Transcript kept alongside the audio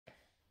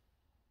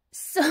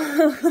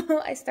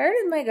So I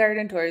started my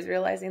garden tours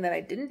realizing that I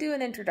didn't do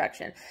an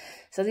introduction.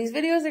 So these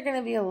videos are going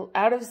to be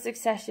out of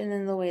succession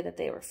in the way that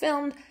they were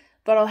filmed,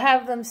 but I'll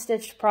have them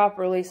stitched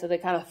properly so they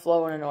kind of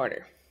flow in an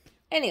order.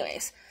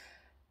 Anyways,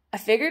 I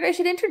figured I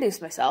should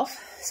introduce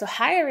myself. So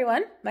hi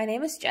everyone, my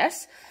name is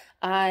Jess.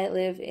 I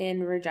live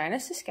in Regina,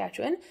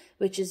 Saskatchewan,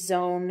 which is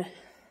zone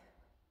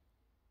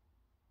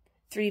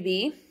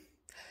 3B.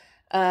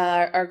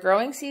 Our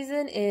growing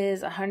season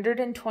is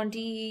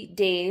 120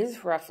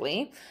 days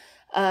roughly,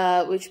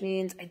 which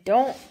means I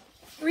don't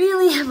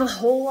really have a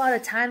whole lot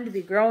of time to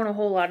be growing a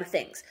whole lot of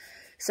things.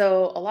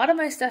 So a lot of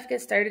my stuff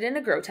gets started in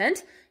a grow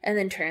tent and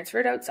then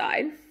transferred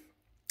outside.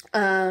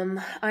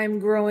 I'm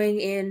growing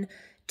in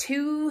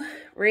 2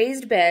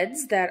 raised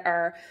beds that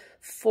are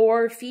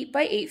 4 feet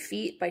by 8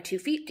 feet by 2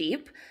 feet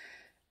deep.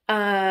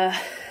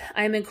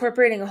 I'm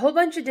incorporating a whole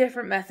bunch of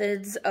different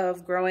methods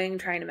of growing,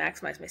 trying to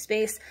maximize my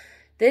space.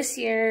 This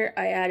year,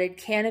 I added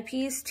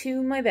canopies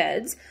to my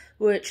beds,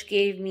 which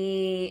gave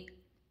me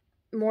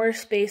more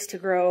space to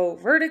grow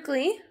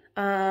vertically,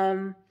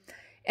 and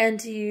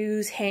to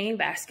use hanging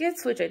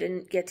baskets, which I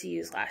didn't get to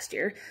use last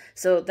year.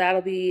 So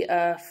that'll be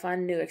a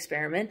fun new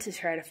experiment to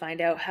try to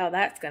find out how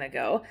that's going to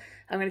go.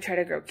 I'm going to try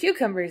to grow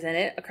cucumbers in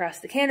it across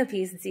the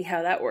canopies and see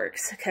how that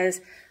works. Because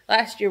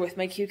last year with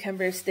my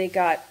cucumbers, they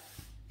got,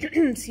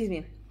 excuse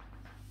me,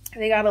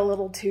 they got a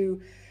little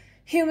too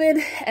humid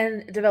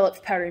and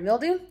developed powdery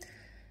mildew.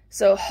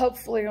 So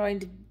hopefully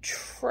going to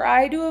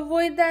try to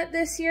avoid that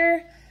this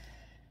year.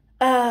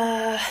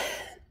 I'm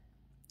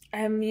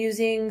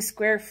using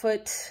square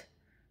foot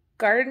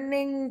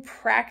gardening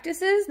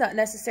practices, not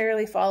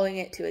necessarily following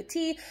it to a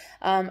T.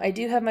 I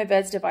do have my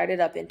beds divided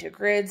up into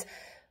grids,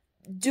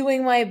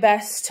 doing my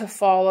best to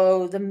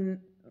follow the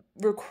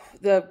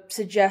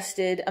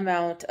suggested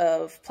amount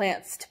of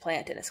plants to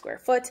plant in a square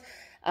foot.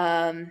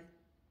 I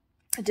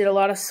did a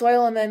lot of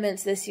soil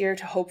amendments this year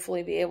to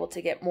hopefully be able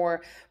to get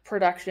more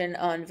production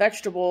on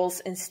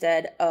vegetables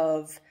instead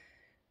of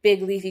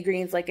big leafy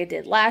greens like I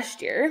did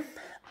last year.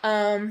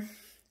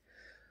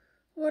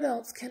 What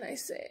else can I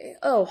say?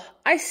 Oh,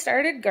 I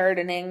started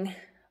gardening.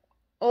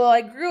 Well,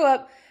 I grew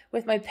up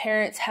with my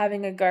parents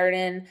having a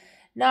garden,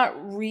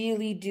 not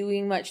really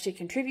doing much to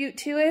contribute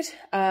to it.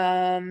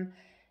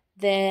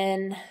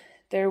 Then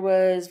there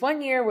was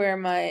one year where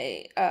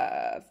my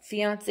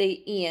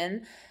fiance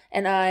Ian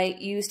and I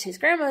used his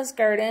grandma's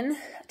garden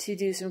to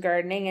do some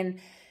gardening, and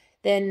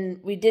then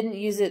we didn't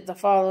use it the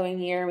following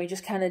year. We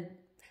just kind of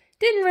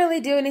didn't really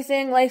do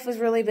anything. Life was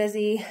really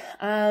busy.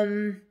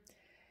 And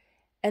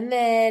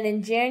then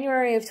in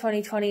January of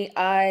 2020,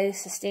 I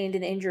sustained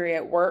an injury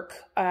at work.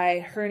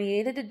 I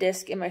herniated a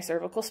disc in my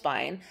cervical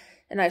spine,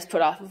 and I was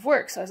put off of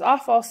work. So I was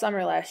off all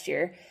summer last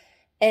year,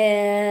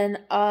 and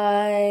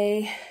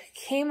I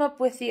came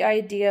up with the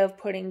idea of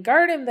putting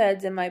garden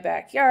beds in my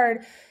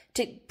backyard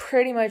to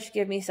pretty much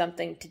give me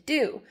something to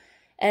do.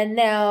 And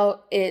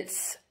now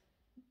it's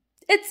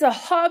a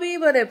hobby,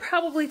 but it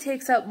probably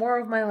takes up more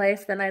of my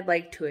life than I'd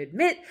like to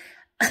admit.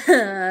 But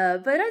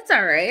it's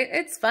all right.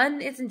 It's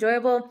fun. It's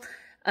enjoyable.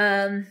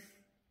 I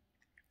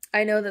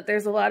know that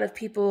there's a lot of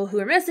people who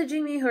are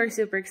messaging me who are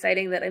super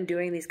excited that I'm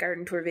doing these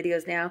garden tour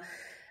videos now.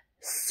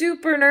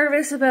 Super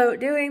nervous about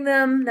doing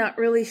them. Not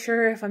really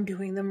sure if I'm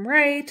doing them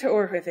right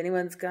or if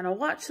anyone's gonna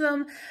watch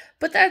them,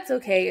 but that's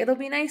okay. It'll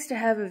be nice to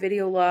have a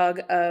video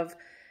log of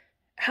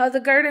how the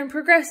garden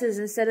progresses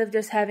instead of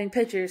just having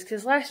pictures,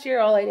 because last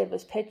year all I did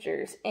was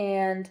pictures,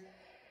 and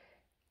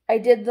I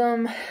did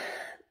them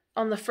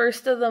on the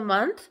 1st of the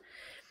month,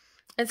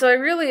 and so I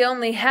really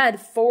only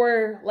had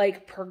 4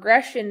 like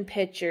progression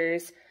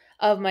pictures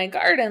of my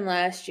garden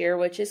last year,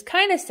 which is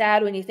kind of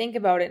sad when you think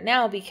about it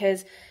now,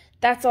 because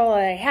that's all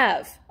I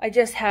have. I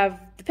just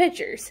have the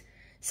pictures.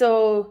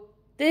 So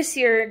this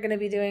year I'm going to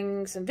be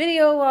doing some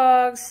video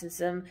logs and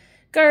some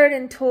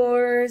garden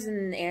tours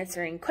and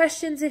answering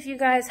questions if you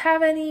guys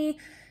have any.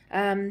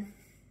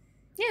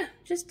 Yeah,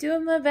 just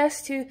doing my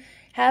best to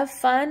have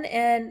fun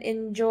and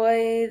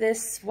enjoy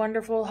this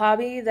wonderful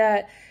hobby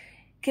that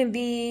can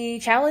be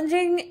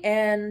challenging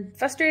and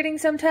frustrating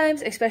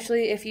sometimes,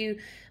 especially if you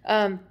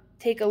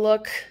take a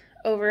look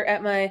over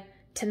at my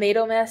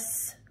tomato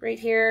mess right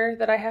here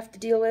that I have to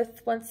deal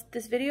with once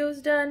this video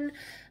is done.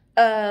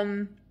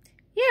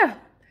 Yeah,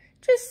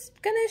 just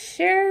gonna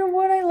share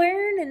what I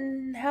learned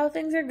and how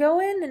things are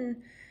going,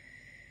 and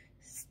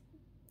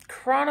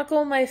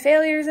chronicle my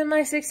failures and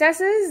my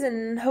successes,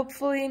 and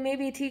hopefully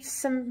maybe teach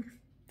some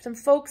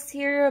folks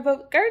here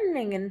about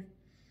gardening. And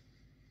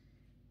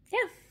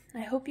yeah,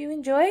 I hope you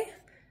enjoy.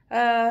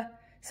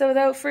 So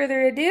without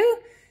further ado,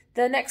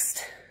 the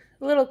next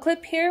little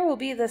clip here will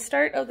be the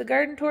start of the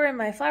garden tour in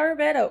my flower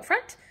bed out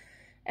front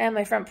and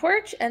my front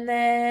porch, and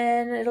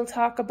then it'll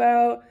talk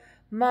about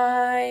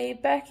my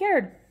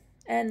backyard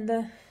and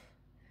the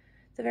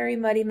very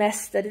muddy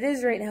mess that it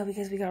is right now,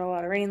 because we got a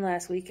lot of rain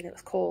last week and it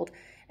was cold,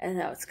 and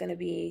now it's going to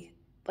be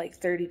like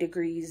 30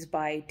 degrees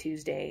by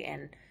Tuesday,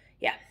 and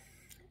yeah.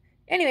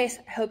 Anyways,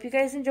 I hope you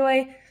guys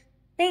enjoy.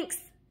 Thanks!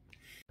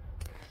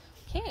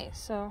 Okay,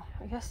 so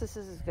I guess this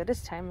is as good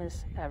as time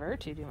as ever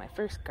to do my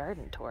first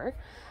garden tour.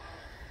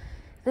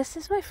 This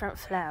is my front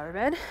flower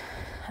bed.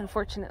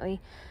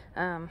 Unfortunately,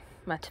 my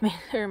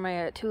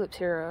tulips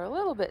here are a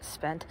little bit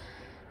spent.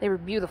 They were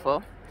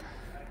beautiful.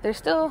 There's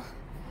still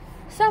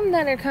some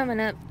that are coming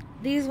up.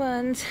 These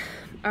ones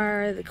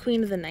are the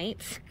Queen of the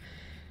Nights,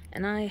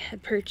 and I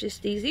had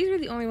purchased these. These were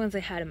the only ones I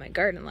had in my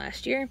garden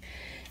last year,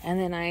 and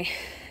then I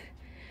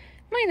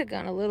might have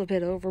gone a little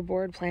bit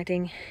overboard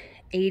planting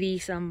 80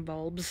 some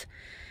bulbs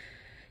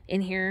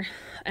in here,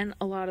 and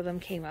a lot of them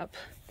came up.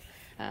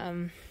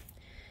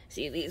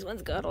 See, these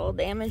ones got all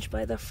damaged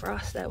by the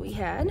frost that we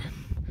had,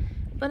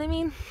 but I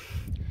mean,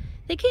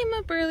 they came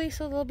up early,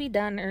 so they'll be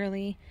done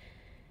early.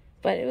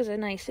 But it was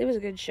a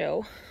good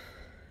show.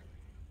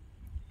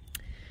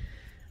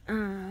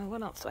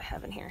 What else do I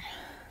have in here?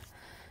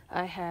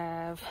 I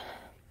have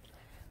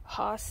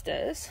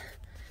hostas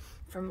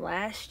from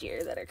last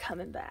year that are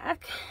coming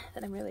back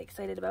that I'm really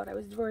excited about. I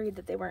was worried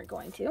that they weren't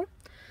going to.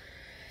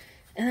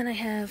 And then I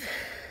have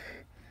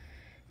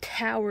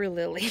tower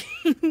lilies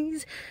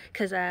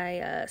because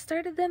I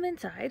started them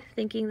inside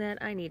thinking that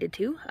I needed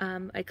to.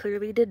 I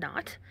clearly did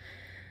not.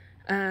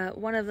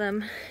 One of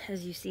them,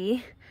 as you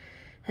see,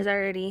 has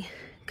already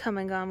come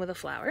and gone with a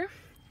flower.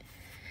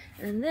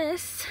 And then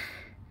this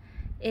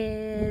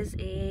is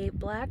a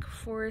Black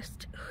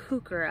Forest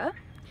heuchera,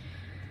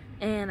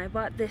 and I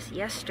bought this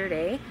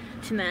yesterday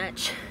to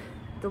match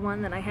the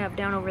one that I have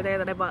down over there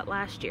that I bought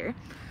last year.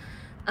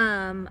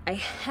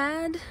 I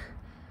had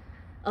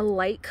a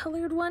light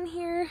colored one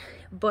here,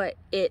 but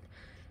it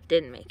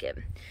didn't make it.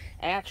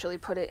 I actually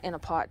put it in a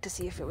pot to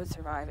see if it would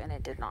survive, and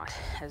it did not.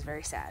 I was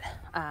very sad.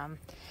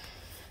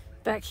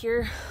 Back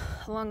here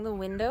along the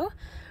window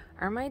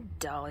are my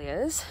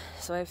dahlias.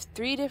 So I have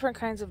 3 different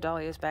kinds of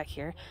dahlias back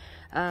here,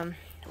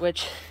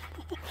 which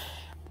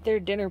they're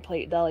dinner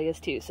plate dahlias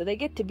too, so they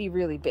get to be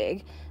really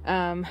big.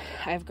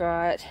 I've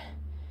got,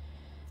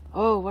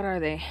 oh, what are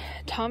they?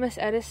 Thomas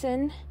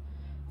Edison,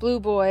 Blue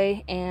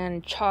Boy,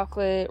 and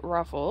Chocolate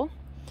Ruffle.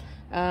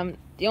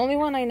 The only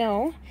one I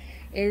know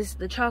is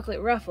the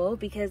Chocolate Ruffle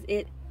because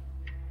it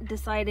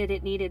decided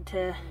it needed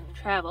to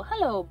travel.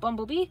 Hello,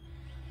 Bumblebee.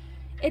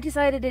 It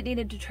decided it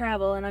needed to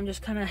travel, and I'm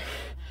just kind of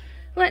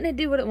letting it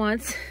do what it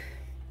wants.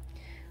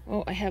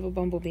 Oh, I have a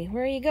bumblebee.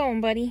 Where are you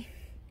going, buddy?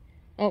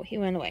 Oh, he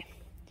went away.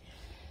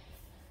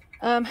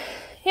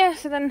 Yeah,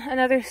 so then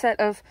another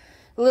set of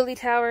lily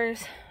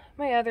towers,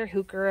 my other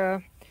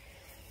heuchera,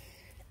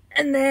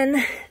 and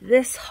then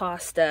this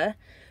hosta,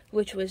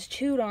 which was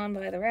chewed on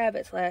by the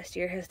rabbits last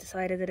year, has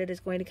decided that it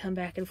is going to come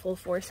back in full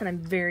force, and I'm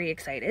very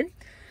excited.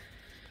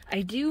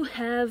 I do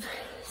have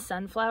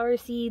sunflower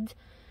seeds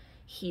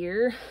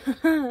here,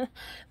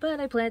 but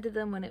I planted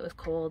them when it was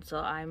cold, so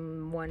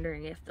I'm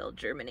wondering if they'll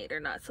germinate or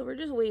not. So we're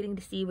just waiting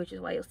to see, which is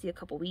why you'll see a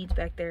couple weeds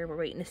back there. We're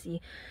waiting to see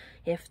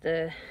if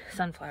the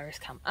sunflowers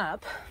come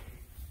up.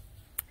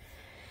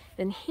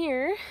 Then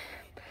here,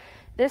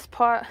 this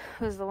pot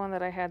was the one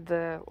that I had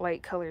the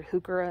light colored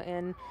heuchera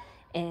in,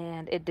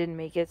 and it didn't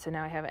make it, so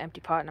now I have an empty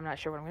pot and I'm not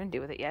sure what I'm going to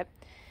do with it yet.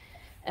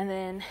 And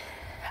then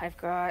I've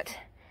got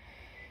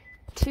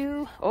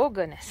 2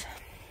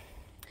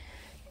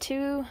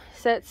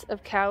 sets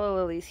of calla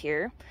lilies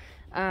here.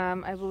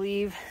 I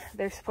believe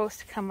they're supposed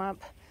to come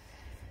up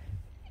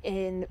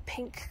in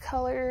pink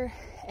color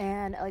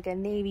and like a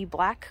navy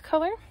black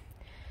color.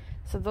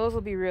 So those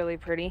will be really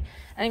pretty.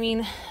 I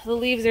mean, the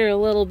leaves are a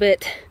little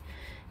bit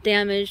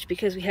damaged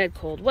because we had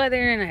cold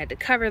weather and I had to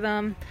cover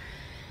them.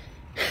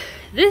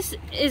 This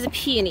is a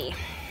peony.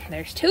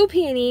 There's 2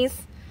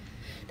 peonies.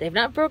 They've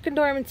not broken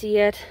dormancy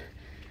yet.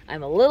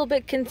 I'm a little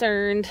bit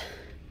concerned.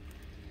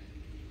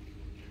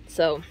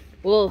 So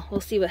we'll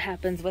see what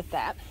happens with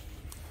that.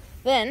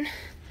 Then,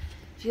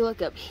 if you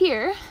look up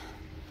here,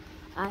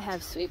 I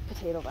have sweet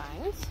potato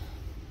vines.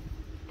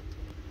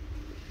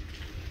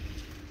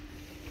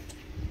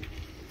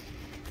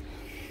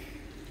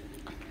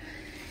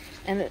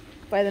 And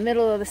by the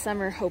middle of the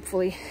summer,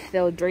 hopefully,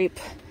 they'll drape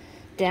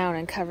down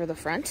and cover the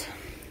front.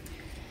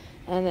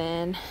 And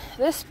then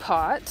this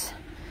pot,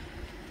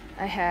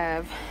 I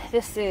have,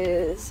 this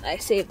is, I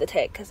saved the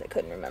tag because I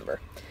couldn't remember,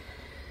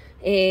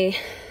 a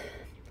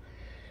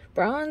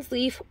bronze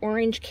leaf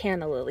orange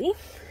canna lily.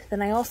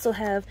 Then I also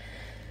have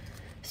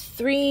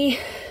 3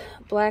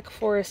 Black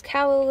Forest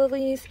calla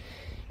lilies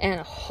and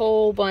a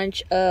whole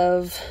bunch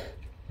of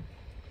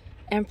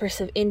Empress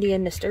of India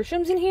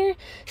nasturtiums in here.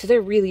 So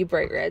they're really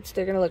bright reds. So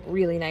they're going to look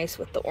really nice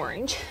with the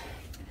orange.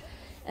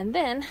 And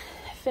then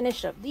I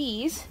finished up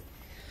these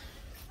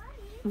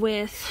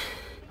with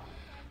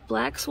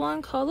Black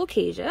Swan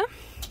colocasia,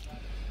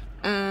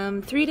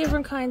 3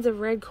 different kinds of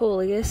red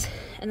coleus,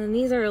 and then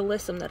these are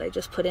alyssum that I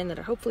just put in that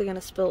are hopefully going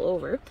to spill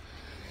over.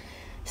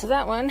 So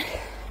that one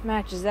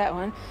matches that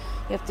one.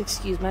 You have to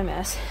excuse my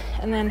mess.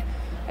 And then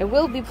I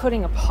will be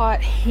putting a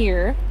pot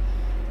here,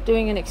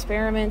 doing an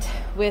experiment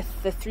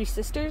with the Three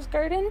Sisters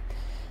garden.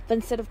 But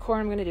instead of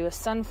corn, I'm going to do a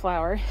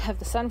sunflower. Have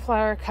the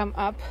sunflower come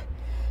up,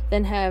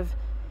 then have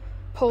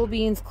pole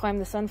beans climb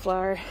the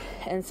sunflower,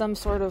 and some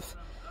sort of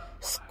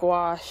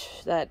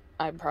squash that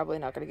I'm probably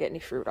not going to get any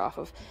fruit off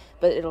of,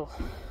 but it'll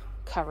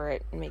cover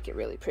it and make it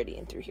really pretty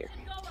in through here.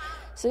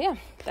 So yeah,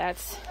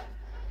 that's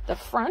the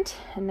front,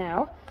 and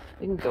now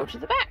we can go to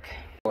the back.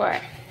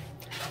 Alright,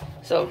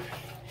 so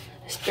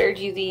I spared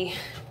you the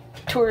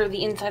tour of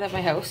the inside of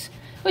my house,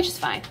 which is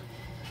fine.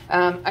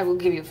 I will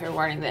give you a fair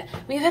warning that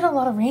we've had a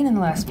lot of rain in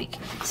the last week,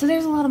 so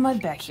there's a lot of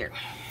mud back here.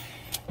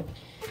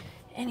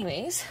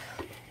 Anyways,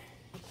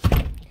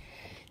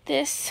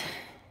 this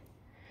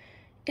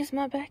is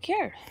my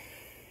backyard.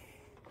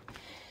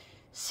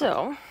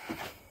 So,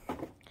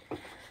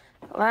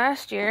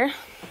 last year,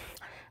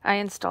 I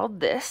installed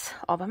this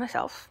all by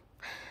myself.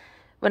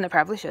 When I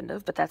probably shouldn't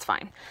have, but that's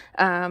fine.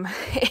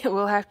 It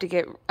will have to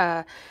get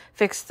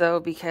fixed though,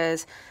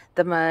 because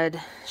the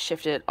mud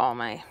shifted all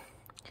my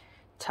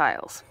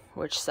tiles,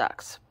 which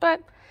sucks.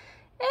 But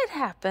it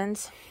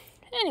happens.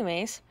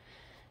 Anyways,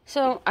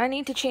 so I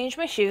need to change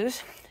my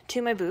shoes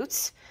to my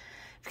boots,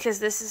 because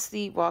this is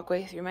the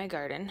walkway through my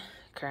garden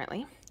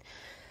currently.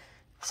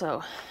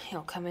 So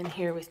you'll come in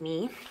here with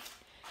me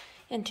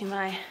into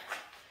my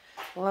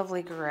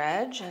lovely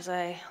garage as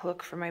I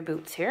look for my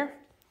boots here.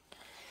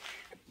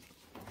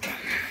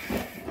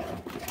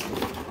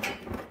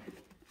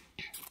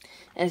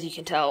 As you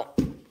can tell,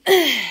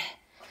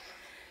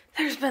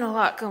 there's been a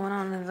lot going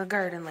on in the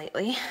garden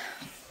lately.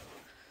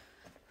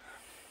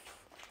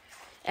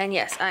 And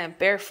yes, I am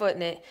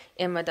barefooting it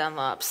in my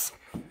Dunlops,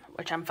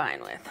 which I'm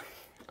fine with.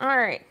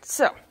 Alright,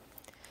 so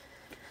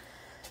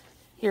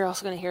you're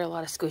also going to hear a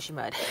lot of squishy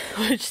mud,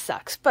 which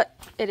sucks, but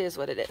it is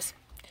what it is.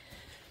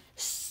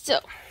 So,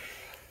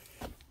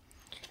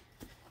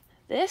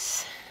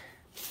 this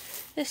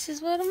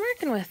is what I'm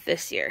working with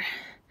this year.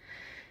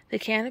 The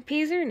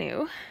canopies are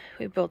new.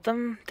 We built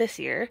them this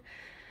year.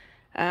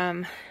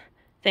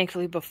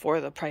 Thankfully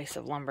before the price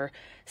of lumber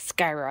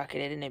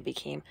skyrocketed and it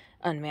became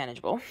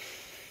unmanageable.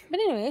 But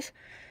anyways,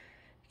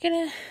 I'm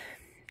gonna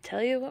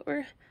tell you what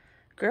we're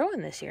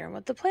growing this year and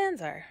what the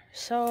plans are.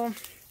 So,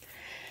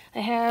 I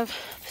have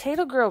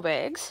potato grow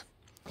bags.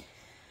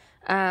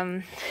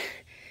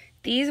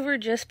 These were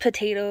just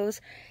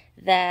potatoes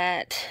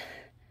that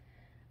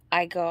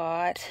I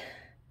got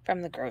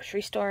from the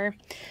grocery store.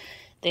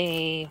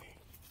 They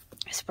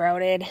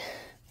sprouted,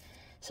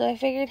 so I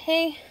figured,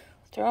 hey,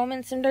 throw them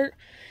in some dirt,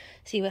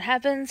 see what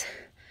happens.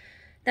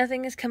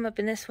 Nothing has come up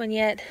in this one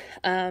yet,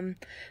 but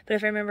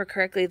if I remember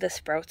correctly, the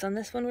sprouts on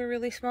this one were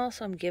really small,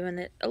 so I'm giving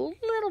it a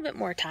little bit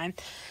more time.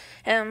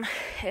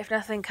 If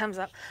nothing comes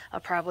up, I'll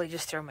probably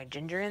just throw my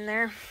ginger in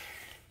there.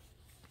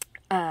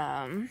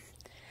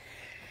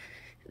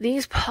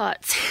 These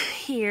pots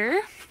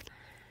here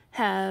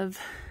have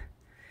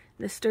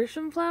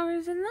nasturtium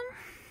flowers in them.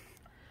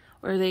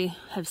 Or they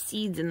have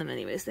seeds in them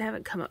anyways. They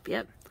haven't come up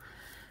yet.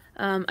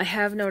 I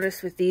have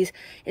noticed with these,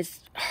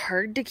 it's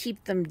hard to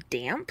keep them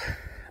damp.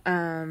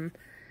 And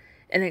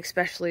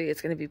especially,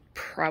 it's going to be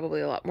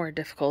probably a lot more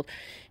difficult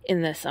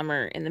in the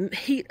summer, in the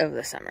heat of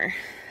the summer.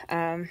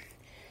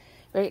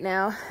 Right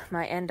now,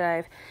 my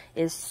endive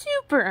is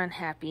super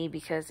unhappy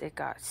because it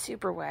got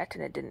super wet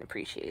and it didn't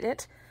appreciate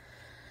it.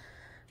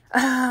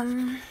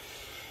 What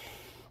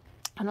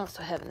else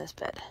do I have in this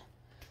bed?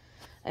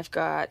 I've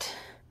got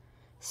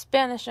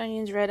Spanish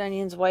onions, red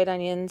onions, white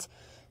onions,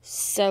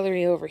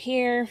 celery over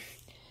here,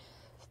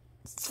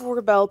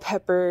 4 bell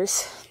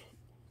peppers.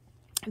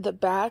 The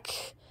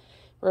back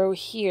row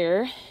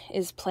here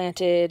is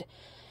planted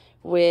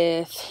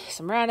with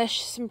some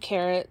radish, some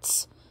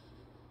carrots,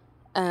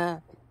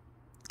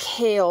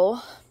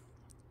 kale,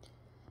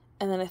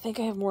 and then I think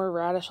I have more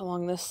radish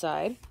along this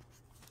side.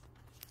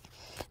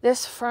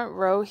 This front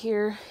row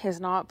here is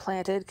not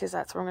planted because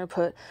that's where I'm going to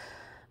put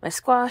my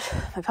squash,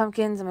 my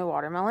pumpkins, and my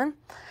watermelon.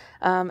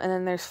 And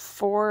then there's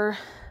 4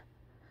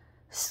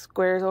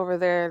 squares over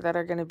there that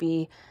are going to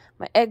be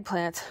my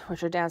eggplants,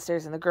 which are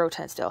downstairs in the grow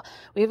tent still.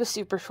 We have a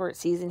super short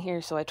season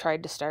here, so I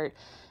tried to start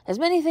as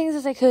many things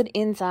as I could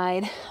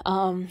inside,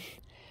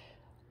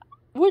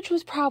 which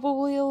was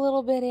probably a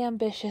little bit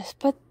ambitious,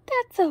 but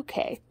that's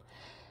okay.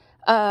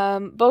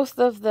 Both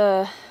of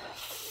the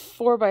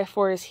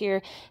 4x4s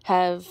here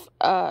have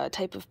a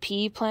type of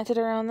pea planted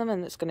around them,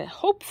 and it's going to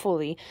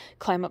hopefully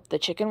climb up the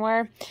chicken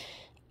wire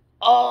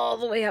all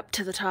the way up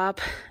to the top.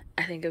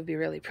 I think it would be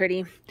really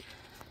pretty.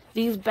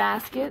 These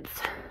baskets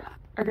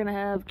are going to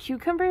have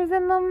cucumbers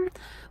in them,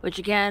 which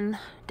again,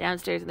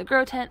 downstairs in the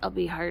grow tent, I'll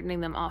be hardening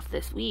them off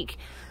this week.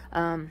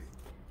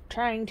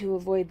 Trying to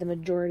avoid the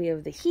majority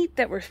of the heat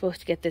that we're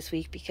supposed to get this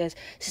week because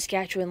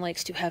Saskatchewan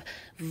likes to have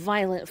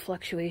violent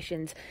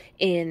fluctuations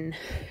in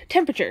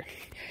temperature,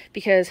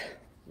 because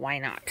why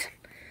not?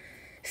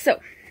 So,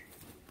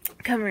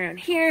 come around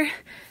here,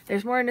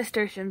 there's more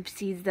nasturtium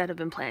seeds that have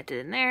been planted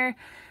in there.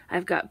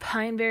 I've got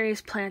pine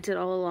berries planted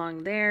all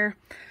along there.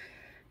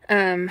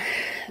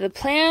 The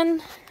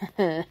plan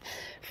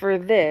for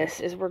this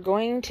is we're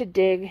going to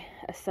dig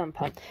a sump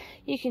pump.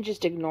 You can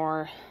just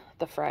ignore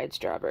the fried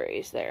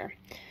strawberries there.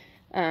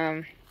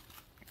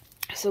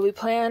 So we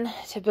plan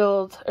to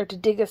build, or to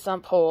dig a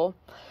sump hole,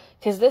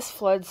 because this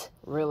floods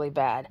really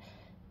bad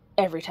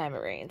every time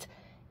it rains.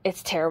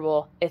 It's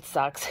terrible. It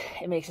sucks.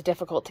 It makes it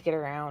difficult to get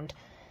around.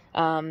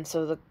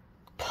 So the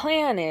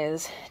plan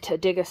is to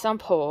dig a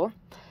sump hole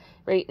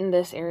right in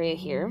this area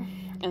here,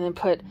 and then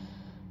put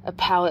a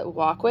pallet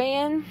walkway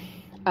in,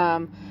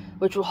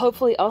 which will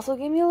hopefully also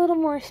give me a little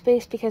more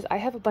space because I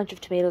have a bunch of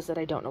tomatoes that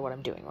I don't know what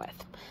I'm doing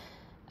with.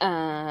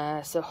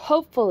 So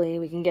hopefully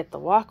we can get the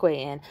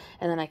walkway in,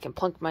 and then I can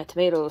plunk my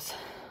tomatoes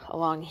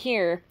along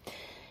here.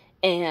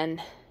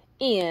 And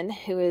Ian,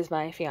 who is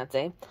my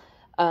fiance,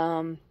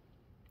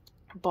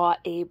 bought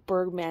a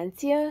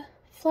Bergmansia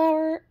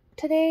flower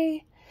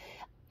today,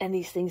 and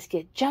these things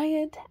get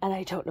giant, and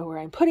I don't know where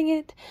I'm putting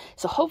it.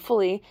 So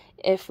hopefully,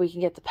 if we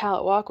can get the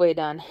pallet walkway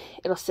done,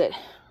 it'll sit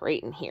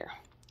right in here.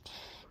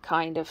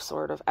 Kind of,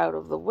 sort of out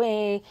of the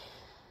way,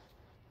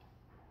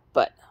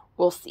 but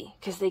we'll see,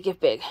 because they get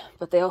big,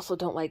 but they also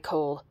don't like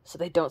cold, so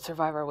they don't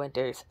survive our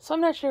winters. So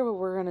I'm not sure what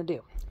we're going to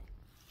do.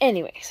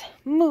 Anyways,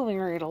 moving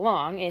right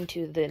along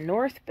into the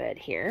north bed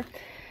here.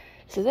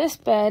 So this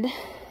bed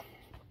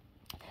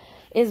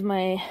is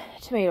my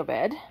tomato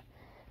bed.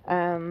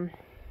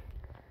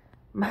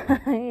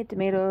 My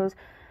tomatoes,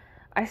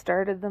 I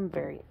started them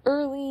very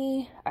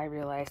early. I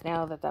realize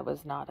now that that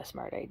was not a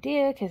smart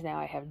idea, because now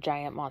I have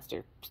giant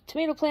monster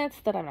tomato plants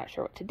that I'm not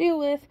sure what to do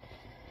with.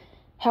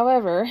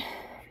 However,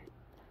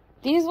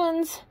 these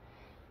ones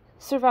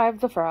survived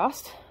the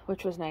frost,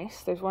 which was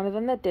nice. There's one of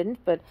them that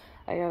didn't, but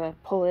I gotta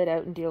pull it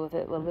out and deal with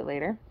it a little bit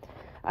later.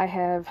 I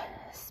have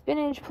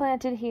spinach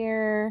planted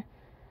here.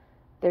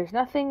 There's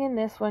nothing in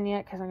this one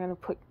yet because I'm gonna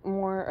put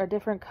a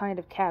different kind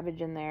of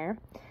cabbage in there.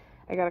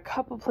 I got a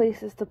couple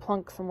places to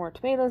plunk some more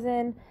tomatoes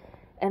in,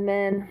 and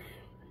then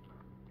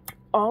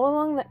all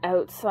along the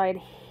outside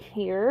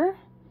here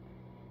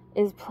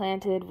is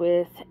planted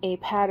with a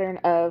pattern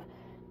of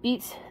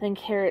beets, then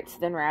carrots,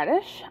 then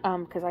radish,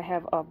 because I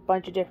have a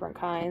bunch of different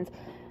kinds,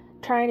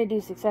 trying to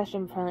do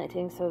succession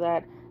planting so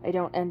that I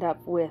don't end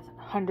up with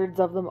hundreds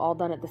of them all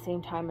done at the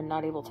same time and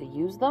not able to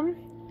use them.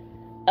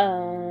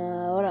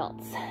 What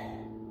else?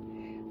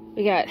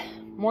 We got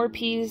more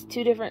peas,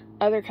 2 different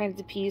other kinds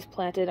of peas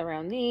planted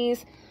around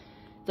these.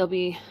 There'll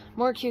be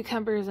more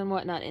cucumbers and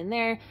whatnot in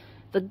there.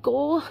 The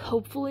goal,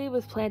 hopefully,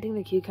 with planting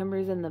the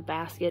cucumbers in the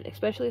basket,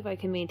 especially if I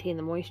can maintain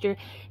the moisture,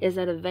 is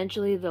that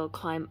eventually they'll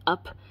climb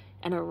up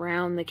and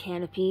around the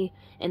canopy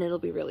and it'll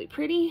be really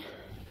pretty.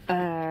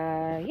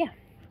 Yeah.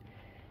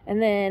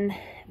 And then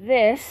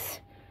this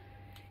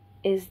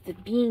is the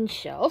bean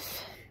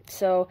shelf.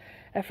 So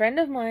a friend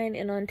of mine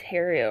in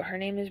Ontario, her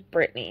name is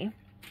Brittany.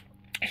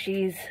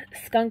 She's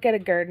Skunk at a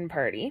Garden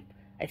Party.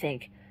 I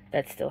think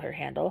that's still her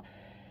handle.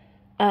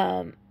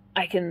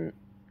 I can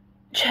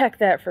check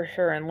that for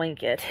sure and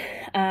link it.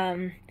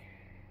 I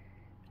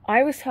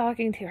was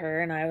talking to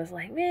her and I was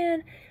like,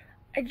 man,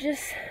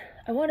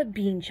 I want a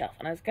bean shelf.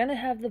 And I was going to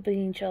have the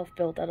bean shelf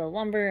built out of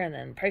lumber, and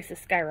then prices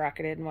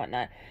skyrocketed and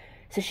whatnot.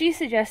 So she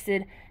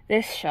suggested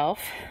this shelf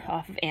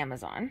off of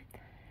Amazon.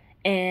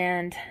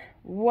 And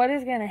what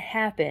is going to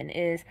happen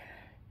is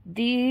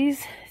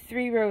these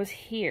 3 rows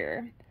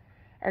here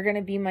are going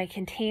to be my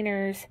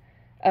containers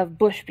of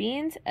bush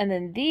beans, and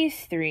then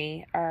these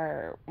 3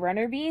 are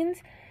runner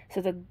beans.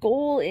 So the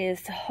goal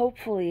is to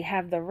hopefully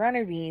have the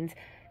runner beans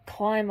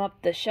climb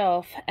up the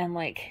shelf and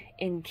like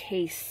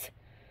encase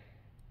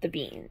the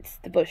beans,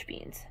 the bush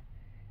beans.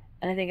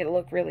 And I think it'll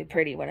look really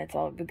pretty when it's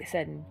all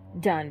said and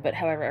done, but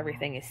however,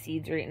 everything is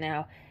seeds right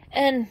now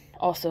and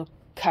also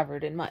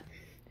covered in mud.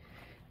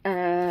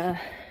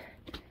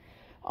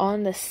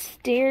 On the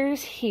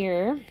stairs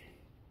here,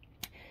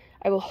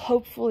 I will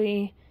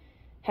hopefully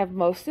have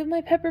most of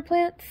my pepper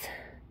plants,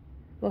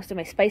 most of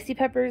my spicy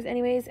peppers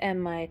anyways,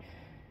 and my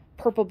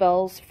purple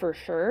bells for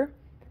sure.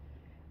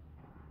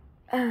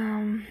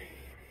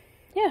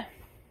 Yeah,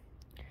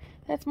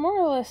 that's more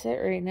or less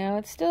it right now.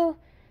 It's still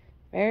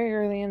very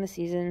early in the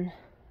season.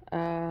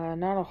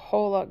 Not a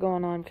whole lot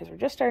going on because we're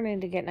just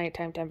starting to get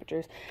nighttime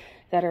temperatures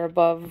that are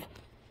above,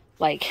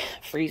 like,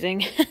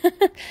 freezing.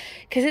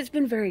 Because it's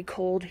been very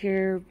cold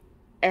here,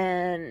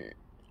 and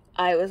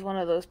I was one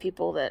of those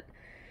people that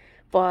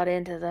bought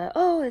into the,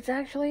 oh, it's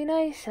actually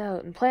nice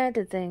out, and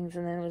planted things,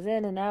 and then was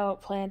in and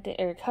out, planting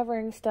or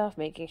covering stuff,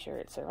 making sure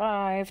it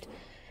survived.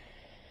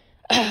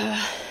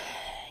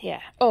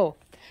 Yeah. Oh,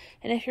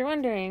 and if you're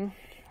wondering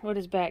what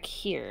is back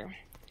here,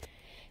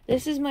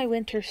 this is my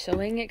winter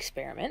sowing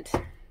experiment.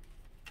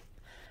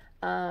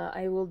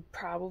 I will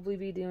probably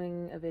be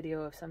doing a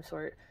video of some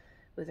sort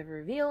with a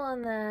reveal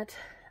on that.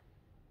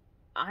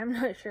 I'm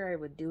not sure I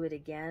would do it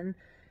again,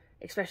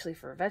 especially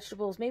for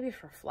vegetables, maybe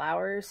for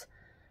flowers.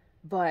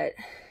 But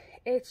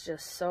it's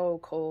just so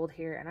cold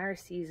here, and our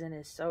season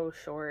is so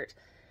short.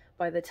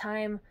 By the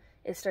time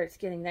it starts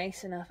getting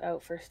nice enough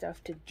out for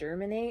stuff to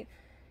germinate,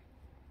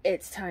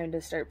 it's time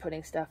to start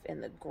putting stuff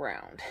in the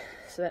ground.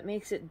 So that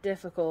makes it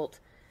difficult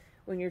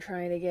when you're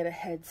trying to get a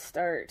head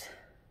start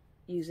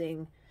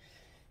using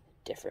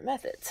different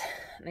methods.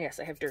 And yes,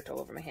 I have dirt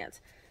all over my hands.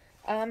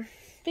 But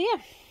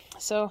yeah,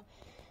 so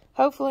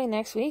hopefully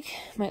next week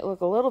might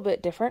look a little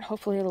bit different.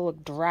 Hopefully it'll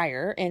look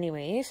drier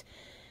anyways.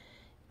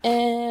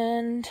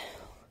 And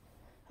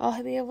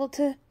I'll be able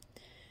to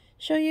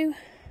show you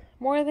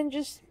more than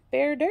just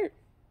bare dirt.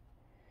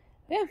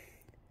 Yeah.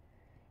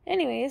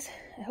 Anyways,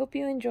 I hope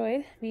you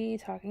enjoyed me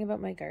talking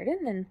about my garden,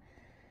 and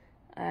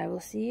I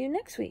will see you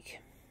next week.